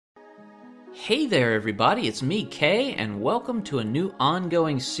Hey there, everybody. It's me, Kay, and welcome to a new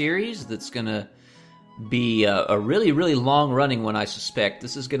ongoing series that's going to be a really, really long-running one, I suspect.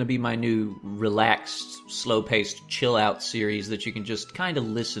 This is going to be my new relaxed, slow-paced, chill-out series that you can just kind of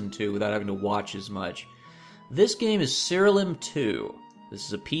listen to without having to watch as much. This game is Siralim 2. This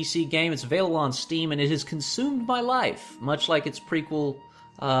is a PC game. It's available on Steam, and it has consumed my life, much like its prequel,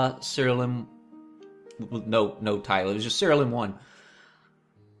 Siralim... No title. It was just Siralim 1.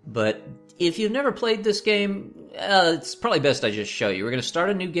 But if you've never played this game, it's probably best I just show you. We're going to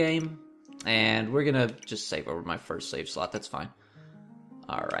start a new game, and we're going to just save over my first save slot. That's fine.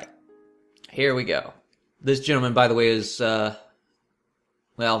 Alright. Here we go. This gentleman, by the way, is,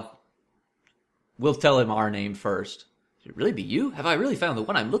 well, we'll tell him our name first. Should it really be you? Have I really found the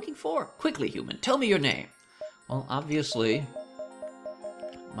one I'm looking for? Quickly, human, tell me your name. Well, obviously,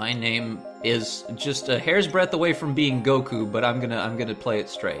 my name is just a hair's breadth away from being Goku, but I'm gonna play it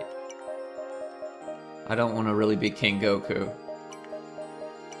straight. I don't want to really be King Goku.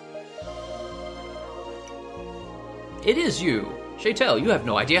 It is you. Chay, you have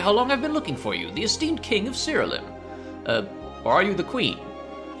no idea how long I've been looking for you, the esteemed king of Siralim. Or are you the queen?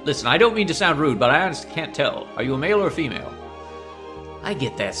 Listen, I don't mean to sound rude, but I honestly can't tell. Are you a male or a female? I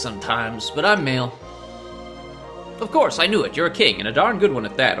get that sometimes, but I'm male. Of course, I knew it. You're a king, and a darn good one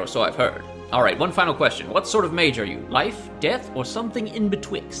at that, or so I've heard. Alright, one final question. What sort of mage are you? Life, death, or something in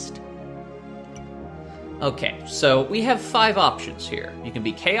betwixt? Okay, so we have 5 options here. You can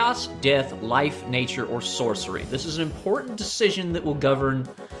be chaos, death, life, nature, or sorcery. This is an important decision that will govern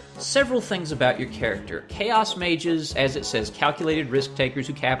several things about your character. Chaos mages, as it says, calculated risk takers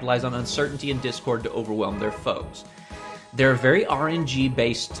who capitalize on uncertainty and discord to overwhelm their foes. They're a very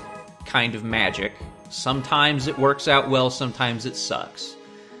RNG-based kind of magic. Sometimes it works out well, sometimes it sucks.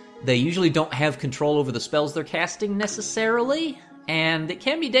 They usually don't have control over the spells they're casting necessarily, and it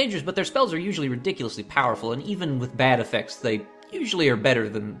can be dangerous, but their spells are usually ridiculously powerful, and even with bad effects, they usually are better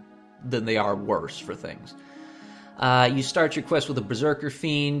than they are worse for things. You start your quest with a Berserker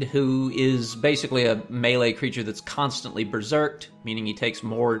Fiend, who is basically a melee creature that's constantly berserked, meaning he takes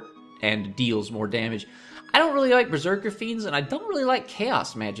more and deals more damage. I don't really like Berserker Fiends, and I don't really like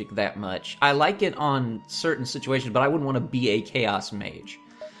Chaos Magic that much. I like it on certain situations, but I wouldn't want to be a Chaos Mage.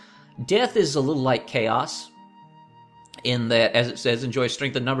 Death is a little like Chaos, in that, as it says, enjoy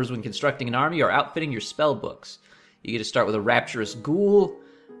strength in numbers when constructing an army or outfitting your spell books. You get to start with a Rapturous Ghoul,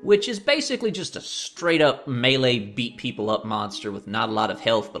 which is basically just a straight-up melee beat-people-up monster with not a lot of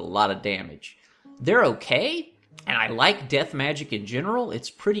health, but a lot of damage. They're okay, and I like death magic in general. It's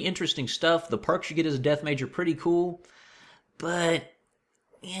pretty interesting stuff. The perks you get as a death mage are pretty cool, but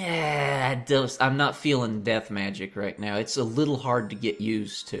yeah, I'm not feeling death magic right now. It's a little hard to get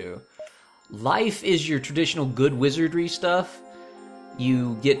used to. Life is your traditional good wizardry stuff.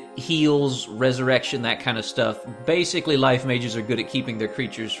 You get heals, resurrection, that kind of stuff. Basically, life mages are good at keeping their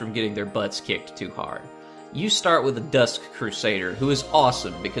creatures from getting their butts kicked too hard. You start with a Dusk Crusader, who is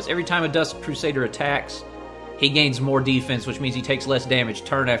awesome, because every time a Dusk Crusader attacks, he gains more defense, which means he takes less damage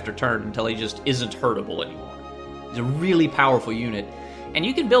turn after turn until he just isn't hurtable anymore. He's a really powerful unit, and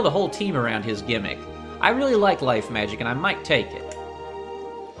you can build a whole team around his gimmick. I really like life magic, and I might take it.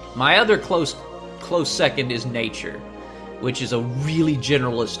 My other close second is nature, which is a really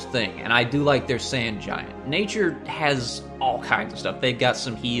generalist thing, and I do like their Sand Giant. Nature has all kinds of stuff. They've got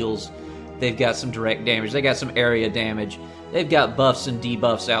some heals, they've got some direct damage, they got some area damage, they've got buffs and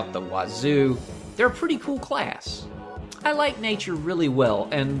debuffs out the wazoo. They're a pretty cool class. I like nature really well,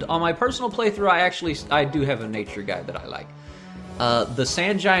 and on my personal playthrough, I do have a nature guy that I like. The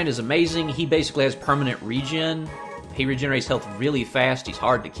Sand Giant is amazing. He basically has permanent regen. He regenerates health really fast. He's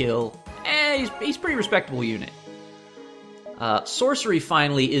hard to kill. He's a pretty respectable unit. Sorcery,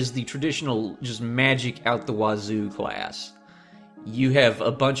 finally, is the traditional just magic out the wazoo class. You have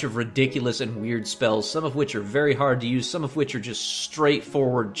a bunch of ridiculous and weird spells, some of which are very hard to use, some of which are just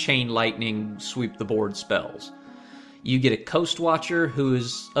straightforward chain lightning, sweep the board spells. You get a Coast Watcher, who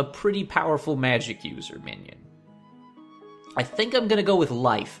is a pretty powerful magic user minion. I think I'm going to go with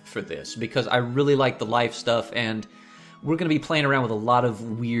life for this, because I really like the life stuff, and we're going to be playing around with a lot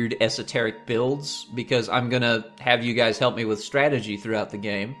of weird esoteric builds, because I'm going to have you guys help me with strategy throughout the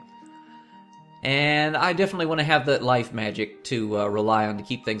game. And I definitely want to have that life magic to rely on to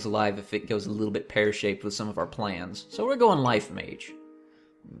keep things alive if it goes a little bit pear-shaped with some of our plans. So we're going life mage.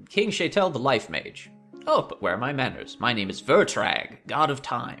 King Chay, the life mage. Oh, but where are my manners? My name is Vertrag, god of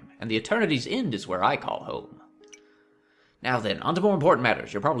time, and the eternity's end is where I call home. Now then, on to more important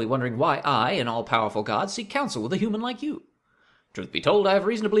matters. You're probably wondering why I, an all-powerful god, seek counsel with a human like you. Truth be told, I have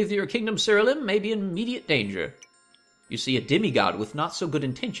reason to believe that your kingdom, Siralim, may be in immediate danger. You see, a demigod with not-so-good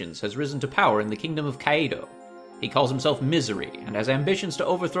intentions has risen to power in the kingdom of Kaido. He calls himself Misery, and has ambitions to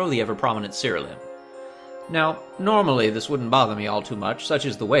overthrow the ever-prominent Siralim. Now, normally this wouldn't bother me all too much, such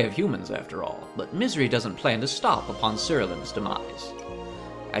is the way of humans after all, but Misery doesn't plan to stop upon Siralim's demise.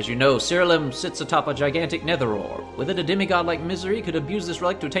 As you know, Siralim sits atop a gigantic nether orb. With it, a demigod like Misery could abuse this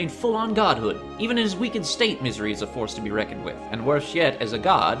relic to attain full-on godhood. Even in his weakened state, Misery is a force to be reckoned with, and worse yet, as a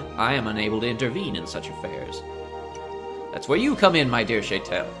god, I am unable to intervene in such affairs. That's where you come in, my dear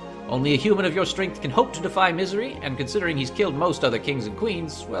Chay. Only a human of your strength can hope to defy Misery, and considering he's killed most other kings and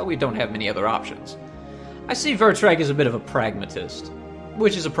queens, well, we don't have many other options. I see Vertrag as a bit of a pragmatist,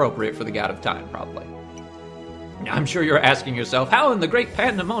 which is appropriate for the God of Time, probably. I'm sure you're asking yourself, how in the great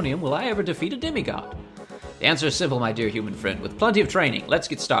pandemonium will I ever defeat a demigod? The answer is simple, my dear human friend. With plenty of training, let's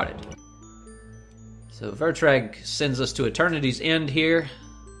get started. So Vertrag sends us to Eternity's End here,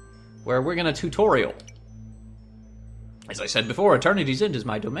 where we're going to tutorial. As I said before, Eternity's End is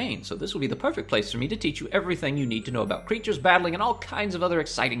my domain, so this will be the perfect place for me to teach you everything you need to know about creatures, battling, and all kinds of other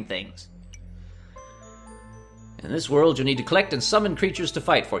exciting things. In this world, you'll need to collect and summon creatures to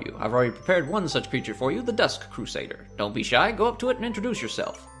fight for you. I've already prepared one such creature for you, the Dusk Crusader. Don't be shy, go up to it and introduce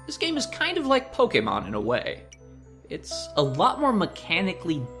yourself. This game is kind of like Pokemon in a way. It's a lot more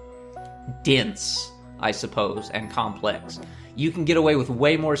mechanically dense, I suppose, and complex. You can get away with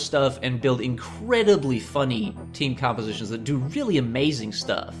way more stuff and build incredibly funny team compositions that do really amazing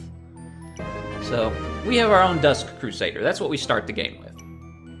stuff. So, we have our own Dusk Crusader. That's what we start the game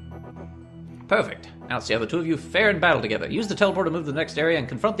with. Perfect. Now let's see how the two of you fare in battle together. Use the teleport to move to the next area and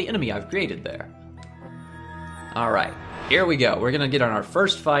confront the enemy I've created there. Alright, here we go. We're going to get on our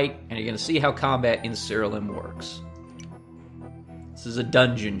first fight, and you're going to see how combat in Siralim works. This is a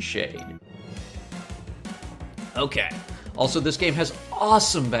dungeon shade. Okay. Also, this game has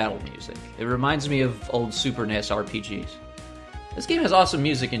awesome battle music. It reminds me of old Super NES RPGs. This game has awesome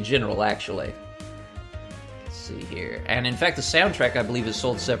music in general, actually. See here. And in fact, the soundtrack, I believe, is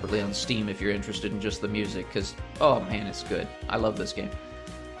sold separately on Steam if you're interested in just the music, because, oh man, it's good. I love this game.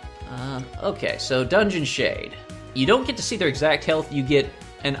 Okay, so Dungeon Shade. You don't get to see their exact health, you get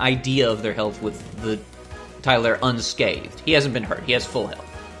an idea of their health with the title there, Unscathed. He hasn't been hurt, he has full health.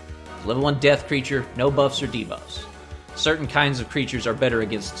 Level 1 death creature, no buffs or debuffs. Certain kinds of creatures are better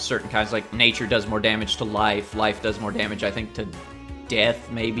against certain kinds, like nature does more damage to life, life does more damage, I think, to death,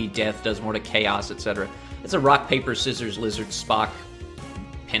 maybe death does more to chaos, etc. It's a rock, paper, scissors, lizard, Spock,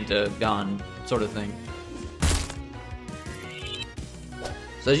 pentagon sort of thing.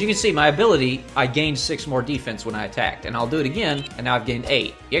 So as you can see, my ability, I gained 6 more defense when I attacked, and I'll do it again, and now I've gained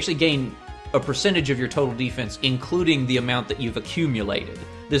 8. You actually gain a percentage of your total defense, including the amount that you've accumulated.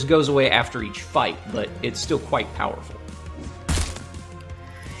 This goes away after each fight, but it's still quite powerful.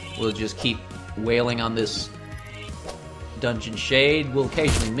 We'll just keep wailing on this Dungeon Shade. We'll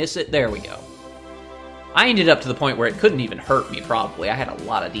occasionally miss it. There we go. I ended up to the point where it couldn't even hurt me, probably. I had a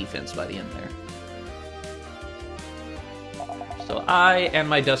lot of defense by the end there. So I and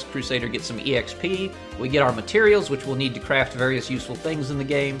my Dusk Crusader get some EXP. We get our materials, which we'll need to craft various useful things in the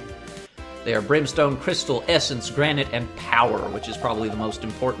game. They are Brimstone, Crystal, Essence, Granite, and Power, which is probably the most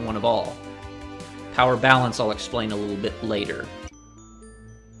important one of all. Power balance I'll explain a little bit later.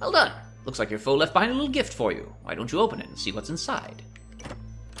 Well done. Looks like your foe left behind a little gift for you. Why don't you open it and see what's inside?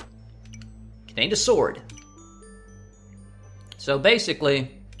 Contained a sword. So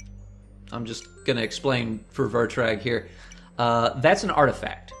basically, I'm just going to explain for Vertrag here. That's an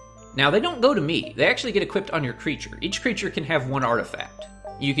artifact. Now, they don't go to me. They actually get equipped on your creature. Each creature can have one artifact.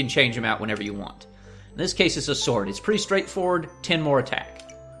 You can change them out whenever you want. In this case, it's a sword. It's pretty straightforward, 10 more attack.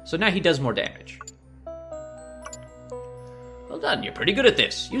 So now he does more damage. Well done, you're pretty good at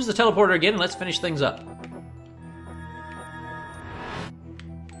this. Use the teleporter again and let's finish things up.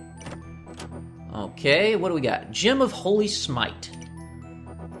 Okay, what do we got? Gem of Holy Smite.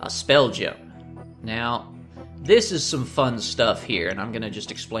 A spell gem. Now, this is some fun stuff here, and I'm going to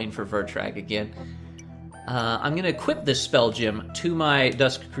just explain for Vertrag again. I'm going to equip this spell gem to my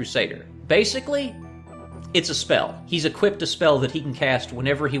Dusk Crusader. Basically, it's a spell. He's equipped a spell that he can cast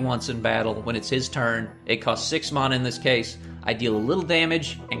whenever he wants in battle, when it's his turn. It costs 6 mana in this case. I deal a little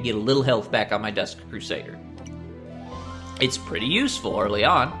damage and get a little health back on my Dusk Crusader. It's pretty useful early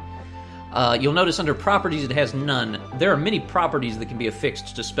on. You'll notice under properties it has none. There are many properties that can be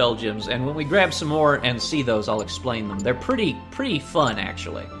affixed to spell gems, and when we grab some more and see those, I'll explain them. They're pretty fun,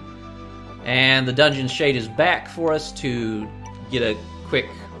 actually. And the Dungeon Shade is back for us to get a quick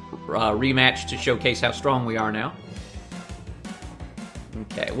rematch to showcase how strong we are now.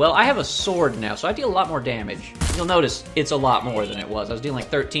 Okay, well, I have a sword now, so I deal a lot more damage. You'll notice it's a lot more than it was. I was dealing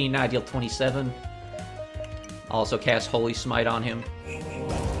like 13, now I deal 27. I'll also cast Holy Smite on him.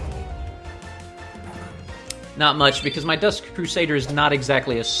 Not much, because my Dusk Crusader is not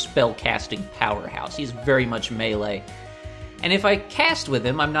exactly a spell-casting powerhouse. He's very much melee. And if I cast with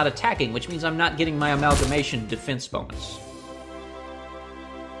him, I'm not attacking, which means I'm not getting my Amalgamation defense bonus.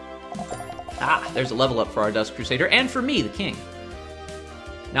 Ah, there's a level up for our Dusk Crusader, and for me, the king.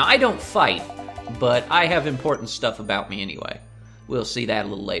 Now, I don't fight, but I have important stuff about me anyway. We'll see that a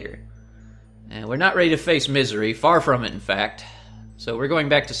little later. And we're not ready to face misery, far from it, in fact. So we're going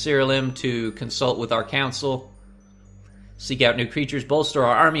back to Siralim to consult with our council, seek out new creatures, bolster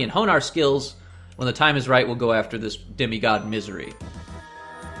our army, and hone our skills. When the time is right, we'll go after this demigod misery.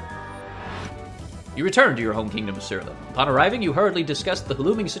 You return to your home kingdom of Siralim. Upon arriving, you hurriedly discussed the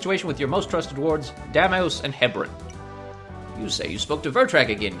looming situation with your most trusted wards, Damos and Hebron. You say you spoke to Vertrak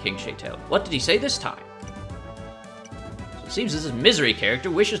again, King Shaitel. What did he say this time? So it seems this misery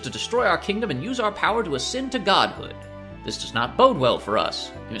character wishes to destroy our kingdom and use our power to ascend to godhood. This does not bode well for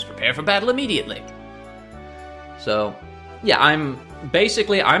us. You must prepare for battle immediately. So, yeah, I'm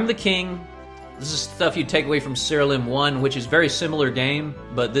the king. This is stuff you'd take away from Siralim 1, which is a very similar game,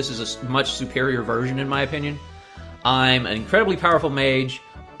 but this is a much superior version in my opinion. I'm an incredibly powerful mage.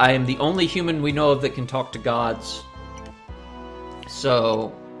 I am the only human we know of that can talk to gods.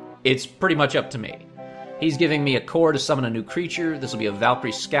 So, it's pretty much up to me. He's giving me a core to summon a new creature. This will be a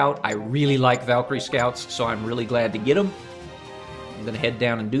Valkyrie Scout. I really like Valkyrie Scouts, so I'm really glad to get them. I'm going to head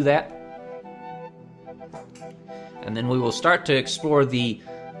down and do that. And then we will start to explore the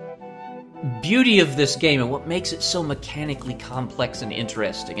beauty of this game and what makes it so mechanically complex and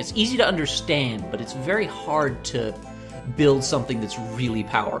interesting. It's easy to understand, but it's very hard to build something that's really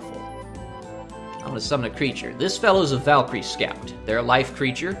powerful. I'm going to summon a creature. This fellow's a Valkyrie Scout. They're a life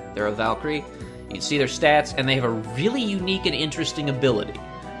creature. They're a Valkyrie. You can see their stats, and they have a really unique and interesting ability.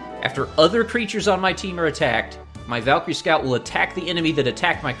 After other creatures on my team are attacked, my Valkyrie Scout will attack the enemy that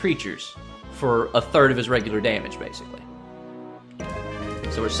attacked my creatures for a third of his regular damage, basically.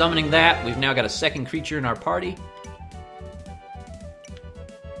 So we're summoning that. We've now got a second creature in our party.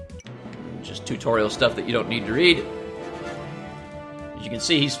 Just tutorial stuff that you don't need to read. As you can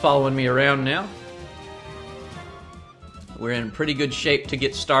see, he's following me around now. We're in pretty good shape to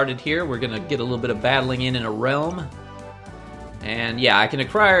get started here. We're going to get a little bit of battling in a realm. And yeah, I can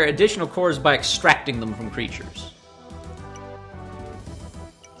acquire additional cores by extracting them from creatures.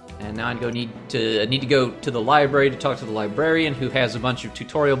 And now I need to go to the library to talk to the librarian, who has a bunch of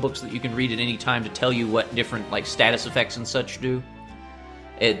tutorial books that you can read at any time to tell you what different status effects and such do.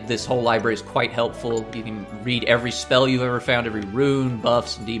 This whole library is quite helpful. You can read every spell you've ever found, every rune,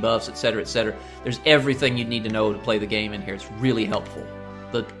 buffs, and debuffs, etc., etc. There's everything you need to know to play the game in here. It's really helpful.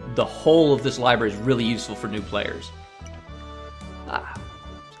 The whole of this library is really useful for new players.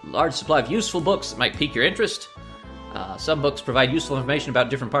 Large supply of useful books that might pique your interest. Some books provide useful information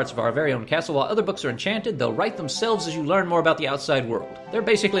about different parts of our very own castle, while other books are enchanted. They'll write themselves as you learn more about the outside world. They're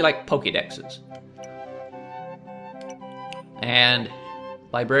basically like Pokédexes. And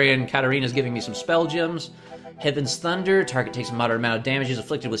Librarian Katarina's giving me some spell gems. Heaven's Thunder. Target takes a moderate amount of damage, is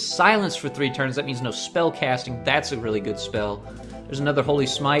afflicted with silence for 3 turns. That means no spell casting. That's a really good spell. There's another Holy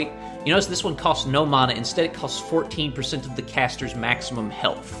Smite. You notice this one costs no mana. Instead, it costs 14% of the caster's maximum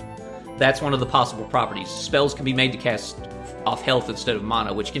health. That's one of the possible properties. Spells can be made to cast off health instead of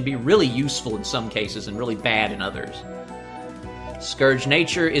mana, which can be really useful in some cases and really bad in others. Scourge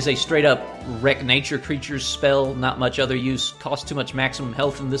Nature is a straight-up wreck nature creature's spell, not much other use. Costs too much maximum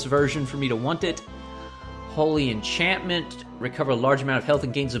health in this version for me to want it. Holy Enchantment, recover a large amount of health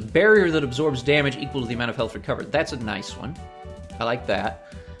and gains a barrier that absorbs damage equal to the amount of health recovered. That's a nice one. I like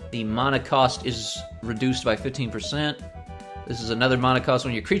that. The mana cost is reduced by 15%. This is another mana cost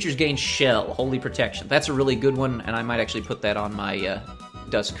when your creatures gain Shell, Holy Protection. That's a really good one, and I might actually put that on my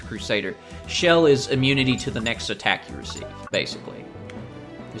Dusk Crusader. Shell is immunity to the next attack you receive, basically.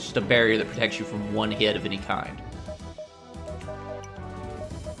 It's just a barrier that protects you from one hit of any kind.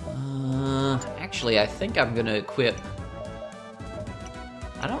 Actually, I think I'm going to equip...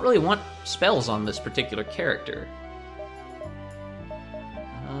 I don't really want spells on this particular character.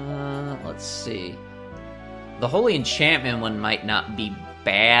 Let's see. The Holy Enchantment one might not be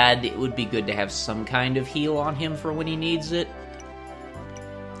bad. It would be good to have some kind of heal on him for when he needs it.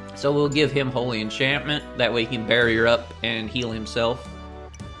 So we'll give him Holy Enchantment. That way he can barrier up and heal himself.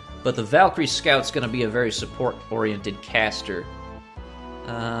 But the Valkyrie Scout's going to be a very support-oriented caster.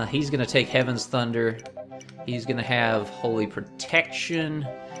 He's going to take Heaven's Thunder. He's going to have Holy Protection.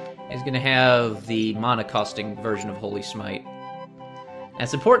 He's going to have the mana-costing version of Holy Smite. And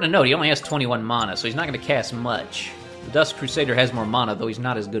it's important to note, he only has 21 mana, so he's not going to cast much. The Dusk Crusader has more mana, though he's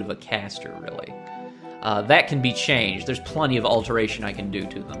not as good of a caster, really. that can be changed. There's plenty of alteration I can do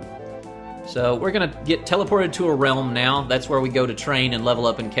to them. So we're going to get teleported to a realm now. That's where we go to train and level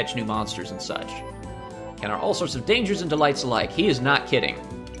up and catch new monsters and such. Encounter all sorts of dangers and delights alike. He is not kidding.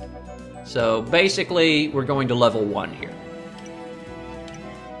 So basically, we're going to level 1 here.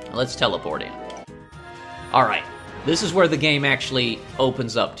 Let's teleport in. Alright, this is where the game actually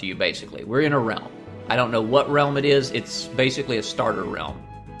opens up to you, basically. We're in a realm. I don't know what realm it is. It's basically a starter realm.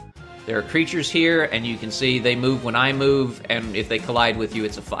 There are creatures here, and you can see they move when I move, and if they collide with you,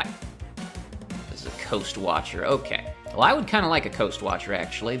 it's a fight. This is a Coast Watcher. Okay. Well, I would kind of like a Coast Watcher,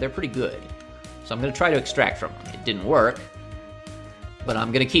 actually. They're pretty good. So I'm going to try to extract from them. It didn't work, but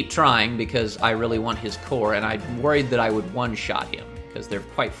I'm going to keep trying because I really want his core, and I'm worried that I would one-shot him because they're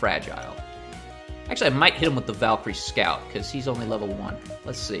quite fragile. Actually, I might hit him with the Valkyrie Scout because he's only level 1.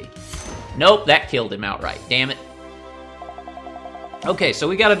 Let's see. Nope, that killed him outright. Damn it. Okay, so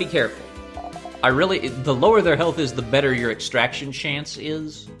we got to be careful. The lower their health is, the better your extraction chance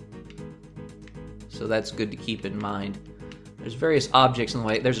is. So that's good to keep in mind. There's various objects in the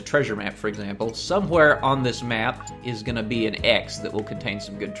way. There's a treasure map, for example. Somewhere on this map is going to be an X that will contain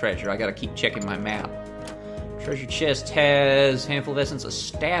some good treasure. I got to keep checking my map. Treasure chest has handful of essence, a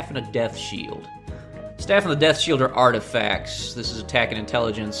staff, and a death shield. Staff and the death shield are artifacts. This is attack and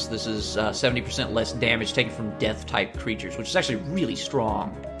intelligence. This is 70% less damage taken from death-type creatures, which is actually really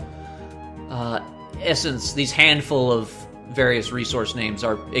strong. Essence, these handful of various resource names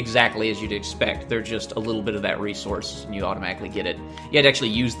are exactly as you'd expect. They're just a little bit of that resource, and you automatically get it. You had to actually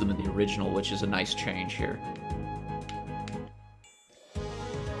use them in the original, which is a nice change here.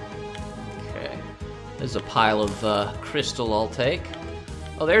 Okay. There's a pile of crystal I'll take.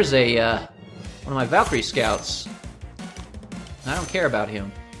 Oh, there's a one of my Valkyrie Scouts. I don't care about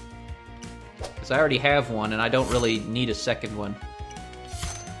him, because I already have one, and I don't really need a second one.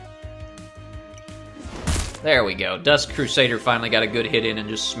 There we go. Dusk Crusader finally got a good hit in and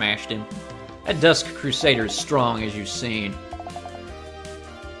just smashed him. That Dusk Crusader is strong, as you've seen.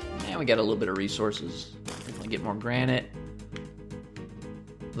 And we got a little bit of resources. Definitely get more granite.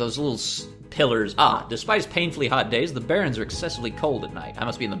 Those little pillars. Despite his painfully hot days, the Barrens are excessively cold at night. I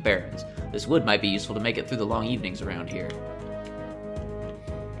must be in the Barrens. This wood might be useful to make it through the long evenings around here.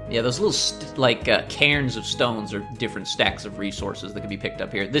 Yeah, those little, cairns of stones are different stacks of resources that can be picked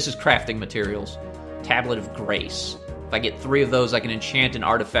up here. This is crafting materials. Tablet of Grace. If I get 3 of those, I can enchant an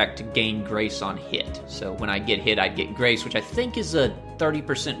artifact to gain Grace on hit. So when I get hit, I'd get Grace, which I think is a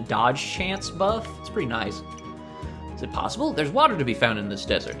 30% dodge chance buff. It's pretty nice. Is it possible? There's water to be found in this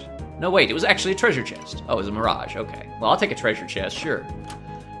desert. No, wait, it was actually a treasure chest. Oh, it was a mirage. Okay. Well, I'll take a treasure chest, sure.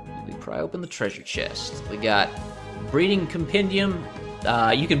 We pry open the treasure chest. We got Breeding Compendium.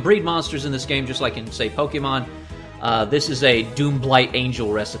 You can breed monsters in this game just like in, say, Pokemon. This is a Doomblight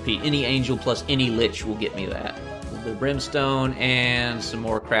Angel recipe. Any angel plus any lich will get me that. A little bit of brimstone and some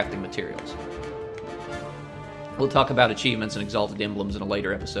more crafting materials. We'll talk about achievements and exalted emblems in a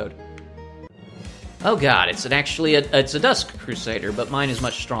later episode. Oh god, it's a Dusk Crusader, but mine is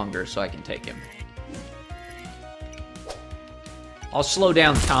much stronger, so I can take him. I'll slow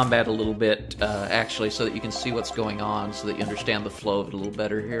down combat a little bit, actually, so that you can see what's going on, so that you understand the flow of it a little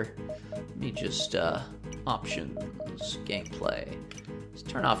better here. Let me just, options, gameplay. Let's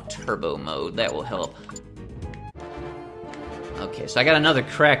turn off turbo mode, that will help. Okay, so I got another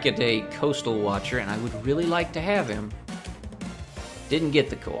crack at a Coastal Watcher, and I would really like to have him. Didn't get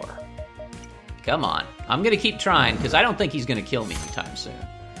the core. Come on. I'm gonna keep trying, because I don't think he's gonna kill me anytime soon.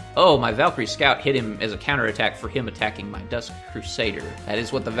 Oh, my Valkyrie Scout hit him as a counterattack for him attacking my Dusk Crusader. That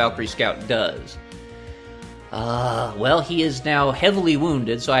is what the Valkyrie Scout does. Well, he is now heavily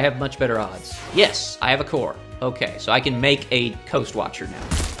wounded, so I have much better odds. Yes, I have a core. Okay, so I can make a Coast Watcher now.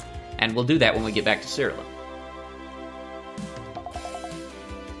 And we'll do that when we get back to Siralim.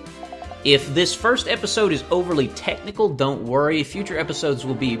 If this first episode is overly technical, don't worry. Future episodes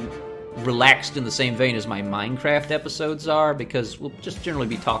will be relaxed in the same vein as my Minecraft episodes are, because we'll just generally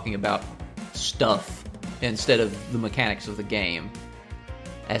be talking about stuff instead of the mechanics of the game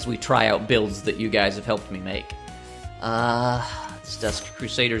as we try out builds that you guys have helped me make. This Dusk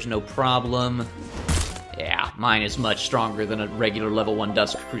Crusader's no problem. Yeah, mine is much stronger than a regular level 1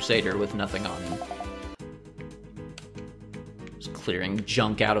 Dusk Crusader with nothing on him. Just clearing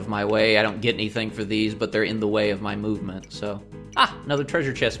junk out of my way. I don't get anything for these, but they're in the way of my movement, so... another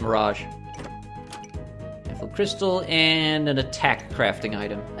treasure chest mirage. Handful of crystal and an attack crafting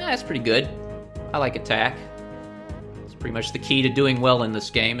item. That's pretty good. I like attack. It's pretty much the key to doing well in this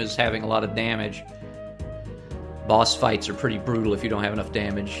game, is having a lot of damage. Boss fights are pretty brutal if you don't have enough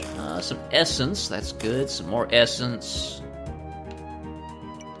damage. Some essence, that's good. Some more essence.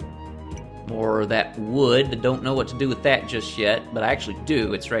 More of that wood. Don't know what to do with that just yet, but I actually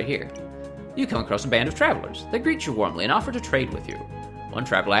do. It's right here. You come across a band of travelers. They greet you warmly and offer to trade with you. One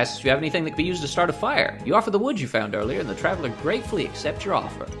traveler asks if you have anything that can be used to start a fire. You offer the wood you found earlier, and the traveler gratefully accepts your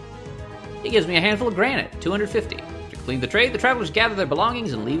offer. He gives me a handful of granite, 250. To complete the trade, the travelers gather their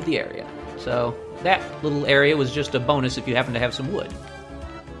belongings and leave the area. So, that little area was just a bonus if you happen to have some wood.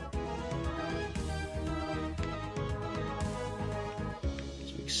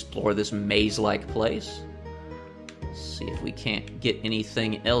 So we explore this maze-like place. See if we can't get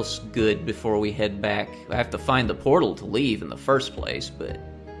anything else good before we head back. I have to find the portal to leave in the first place, but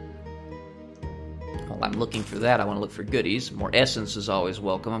while I'm looking for that, I want to look for goodies. More essence is always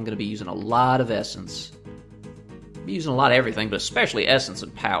welcome. I'm going to be using a lot of essence. I'll be using a lot of everything, but especially essence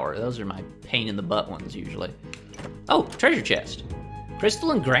and power. Those are my pain-in-the-butt ones, usually. Oh, treasure chest.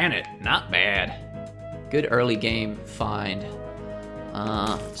 Crystal and granite. Not bad. Good early game find.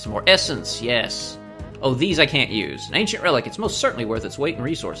 Some more essence, yes. Oh, these I can't use. An ancient relic, it's most certainly worth its weight in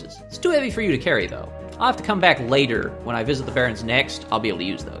resources. It's too heavy for you to carry, though. I'll have to come back later. When I visit the Barrens next, I'll be able to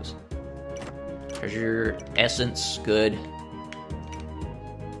use those. Treasure, essence, good.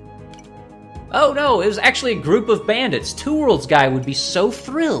 Oh no, it was actually a group of bandits. Two Worlds guy would be so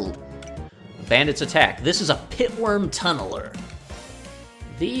thrilled. Bandits attack. This is a pitworm tunneler.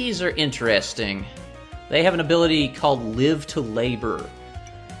 These are interesting. They have an ability called Live to Labor.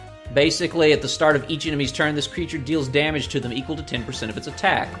 Basically, at the start of each enemy's turn, this creature deals damage to them equal to 10% of its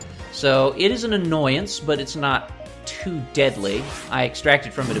attack. So, it is an annoyance, but it's not too deadly. I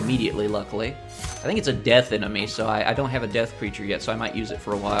extracted from it immediately, luckily. I think it's a death enemy, so I don't have a death creature yet, so I might use it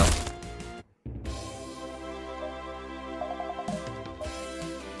for a while.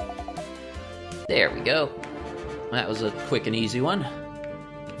 There we go. That was a quick and easy one.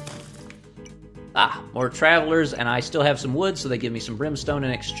 Ah, more travelers, and I still have some wood, so they give me some brimstone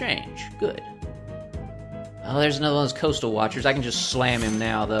in exchange. Good. Oh, there's another one of those coastal watchers. I can just slam him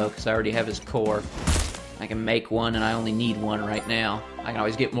now, though, because I already have his core. I can make one, and I only need one right now. I can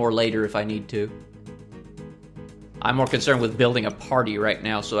always get more later if I need to. I'm more concerned with building a party right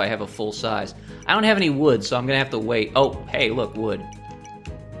now, so I have a full size. I don't have any wood, so I'm going to have to wait. Oh, hey, look, wood.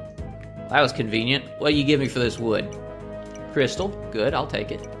 That was convenient. What do you give me for this wood? Crystal. Good, I'll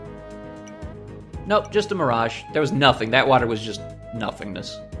take it. Nope, just a mirage. There was nothing. That water was just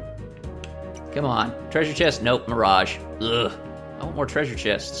nothingness. Come on. Treasure chest? Nope, mirage. Ugh. I want more treasure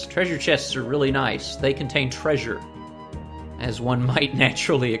chests. Treasure chests are really nice. They contain treasure, as one might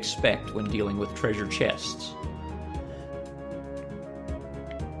naturally expect when dealing with treasure chests.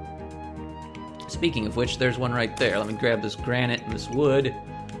 Speaking of which, there's one right there. Let me grab this granite and this wood.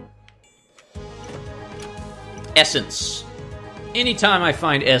 Essence. Anytime I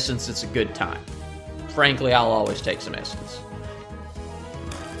find essence, it's a good time. Frankly, I'll always take some essence.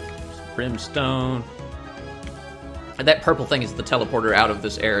 Some brimstone. And that purple thing is the teleporter out of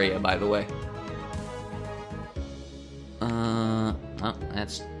this area, by the way. Oh,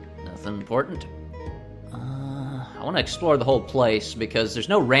 that's nothing important. I want to explore the whole place because there's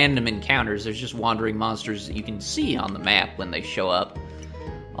no random encounters. There's just wandering monsters that you can see on the map when they show up.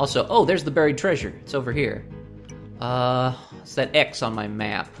 Also, oh, there's the buried treasure. It's over here. It's that X on my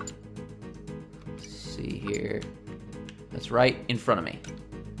map. Let's see here. That's right in front of me.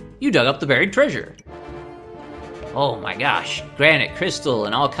 You dug up the buried treasure. Oh my gosh. Granite, crystal,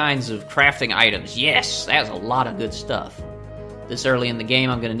 and all kinds of crafting items. Yes, that's a lot of good stuff. This early in the game,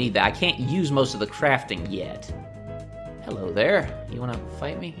 I'm going to need that. I can't use most of the crafting yet. Hello there. You want to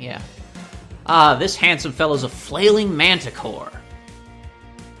fight me? Yeah. Ah, this handsome fellow's a flailing manticore.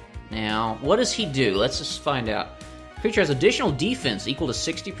 Now, what does he do? Let's just find out. Creature has additional defense equal to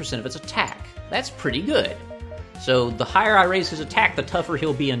 60% of its attack. That's pretty good. So the higher I raise his attack, the tougher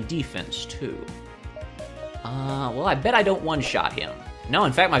he'll be in defense, too. Well, I bet I don't one-shot him. No,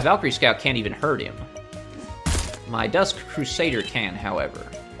 in fact, my Valkyrie Scout can't even hurt him. My Dusk Crusader can, however.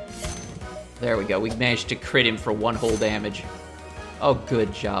 There we go. We managed to crit him for 1 whole damage. Oh,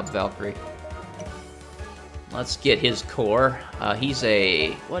 good job, Valkyrie. Let's get his core. He's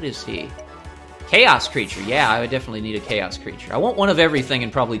a... what is he? Chaos creature. Yeah, I would definitely need a chaos creature. I want one of everything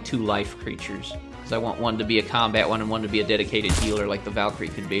and probably 2 life creatures. Because I want one to be a combat one and one to be a dedicated healer like the Valkyrie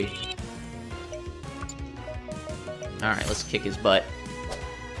could be. Alright, let's kick his butt.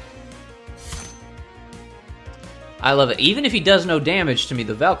 I love it. Even if he does no damage to me,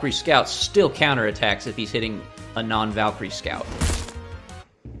 the Valkyrie Scout still counterattacks if he's hitting a non-Valkyrie Scout.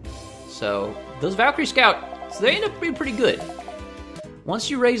 So, those Valkyrie Scouts, they end up being pretty good.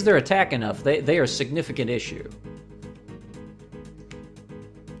 Once you raise their attack enough, they are a significant issue.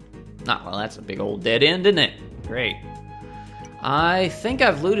 Ah, well, that's a big old dead end, isn't it? Great. I think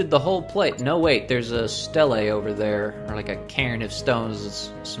I've looted the whole plate. No, wait, there's a stele over there, or like a cairn of stones.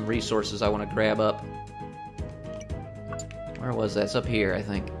 It's some resources I want to grab up. Where was that? It's up here, I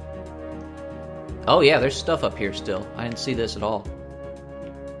think. Oh yeah, there's stuff up here still. I didn't see this at all.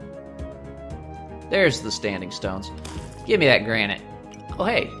 There's the standing stones. Give me that granite. Oh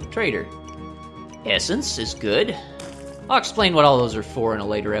hey, trader. Essence is good. I'll explain what all those are for in a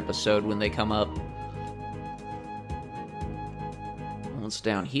later episode when they come up. What's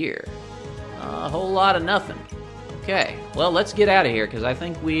down here? A whole lot of nothing. Okay, well, let's get out of here, because I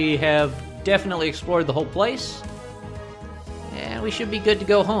think we have definitely explored the whole place. And we should be good to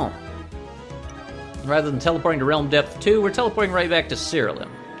go home. Rather than teleporting to Realm Depth 2, we're teleporting right back to Siralim.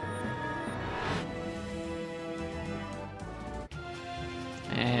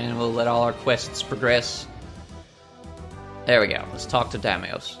 And we'll let all our quests progress. There we go. Let's talk to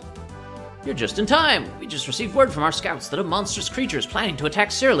Damios. You're just in time. We just received word from our scouts that a monstrous creature is planning to attack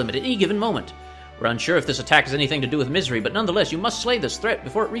Siralim at any given moment. We're unsure if this attack has anything to do with misery, but nonetheless, you must slay this threat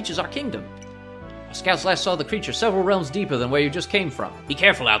before it reaches our kingdom. Our scouts last saw the creature several realms deeper than where you just came from. Be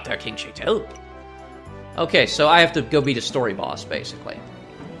careful out there, King Chay. Okay, so I have to go beat a story boss, basically.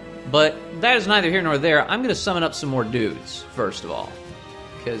 But that is neither here nor there. I'm going to summon up some more dudes, first of all.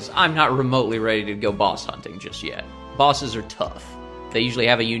 Because I'm not remotely ready to go boss hunting just yet. Bosses are tough. They usually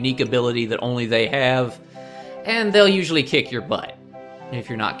have a unique ability that only they have, and they'll usually kick your butt if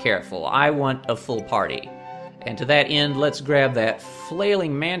you're not careful. I want a full party. And to that end, let's grab that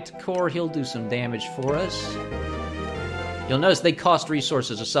Flailing Manticore. He'll do some damage for us. You'll notice they cost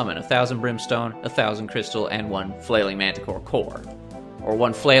resources to summon. 1,000 Brimstone, 1,000 Crystal, and 1 Flailing Manticore Core. Or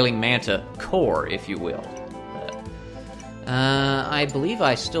 1 Flailing Manta Core, if you will. I believe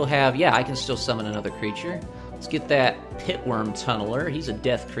I still have... Yeah, I can still summon another creature. Let's get that Pitworm Tunneler. He's a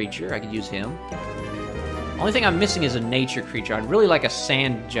death creature. I could use him. Only thing I'm missing is a nature creature. I'd really like a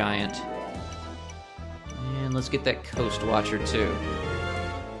Sand Giant. And let's get that Coast Watcher, too.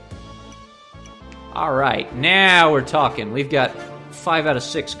 Alright, now we're talking. We've got 5 out of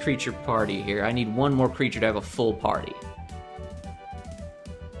 6 creature party here. I need 1 more creature to have a full party.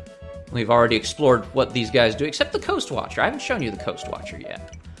 We've already explored what these guys do, except the Coast Watcher. I haven't shown you the Coast Watcher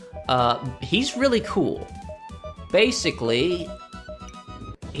yet. He's really cool. Basically,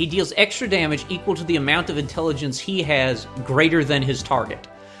 he deals extra damage equal to the amount of intelligence he has greater than his target.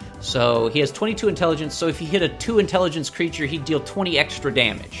 So he has 22 intelligence, so if he hit a 2 intelligence creature, he'd deal 20 extra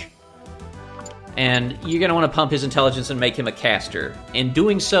damage. And you're going to want to pump his intelligence and make him a caster. In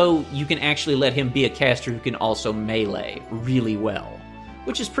doing so, you can actually let him be a caster who can also melee really well,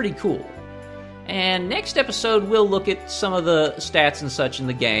 which is pretty cool. And next episode, we'll look at some of the stats and such in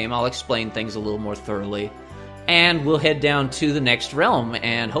the game. I'll explain things a little more thoroughly. And we'll head down to the next realm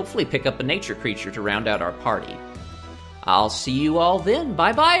and hopefully pick up a nature creature to round out our party. I'll see you all then.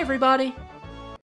 Bye-bye, everybody!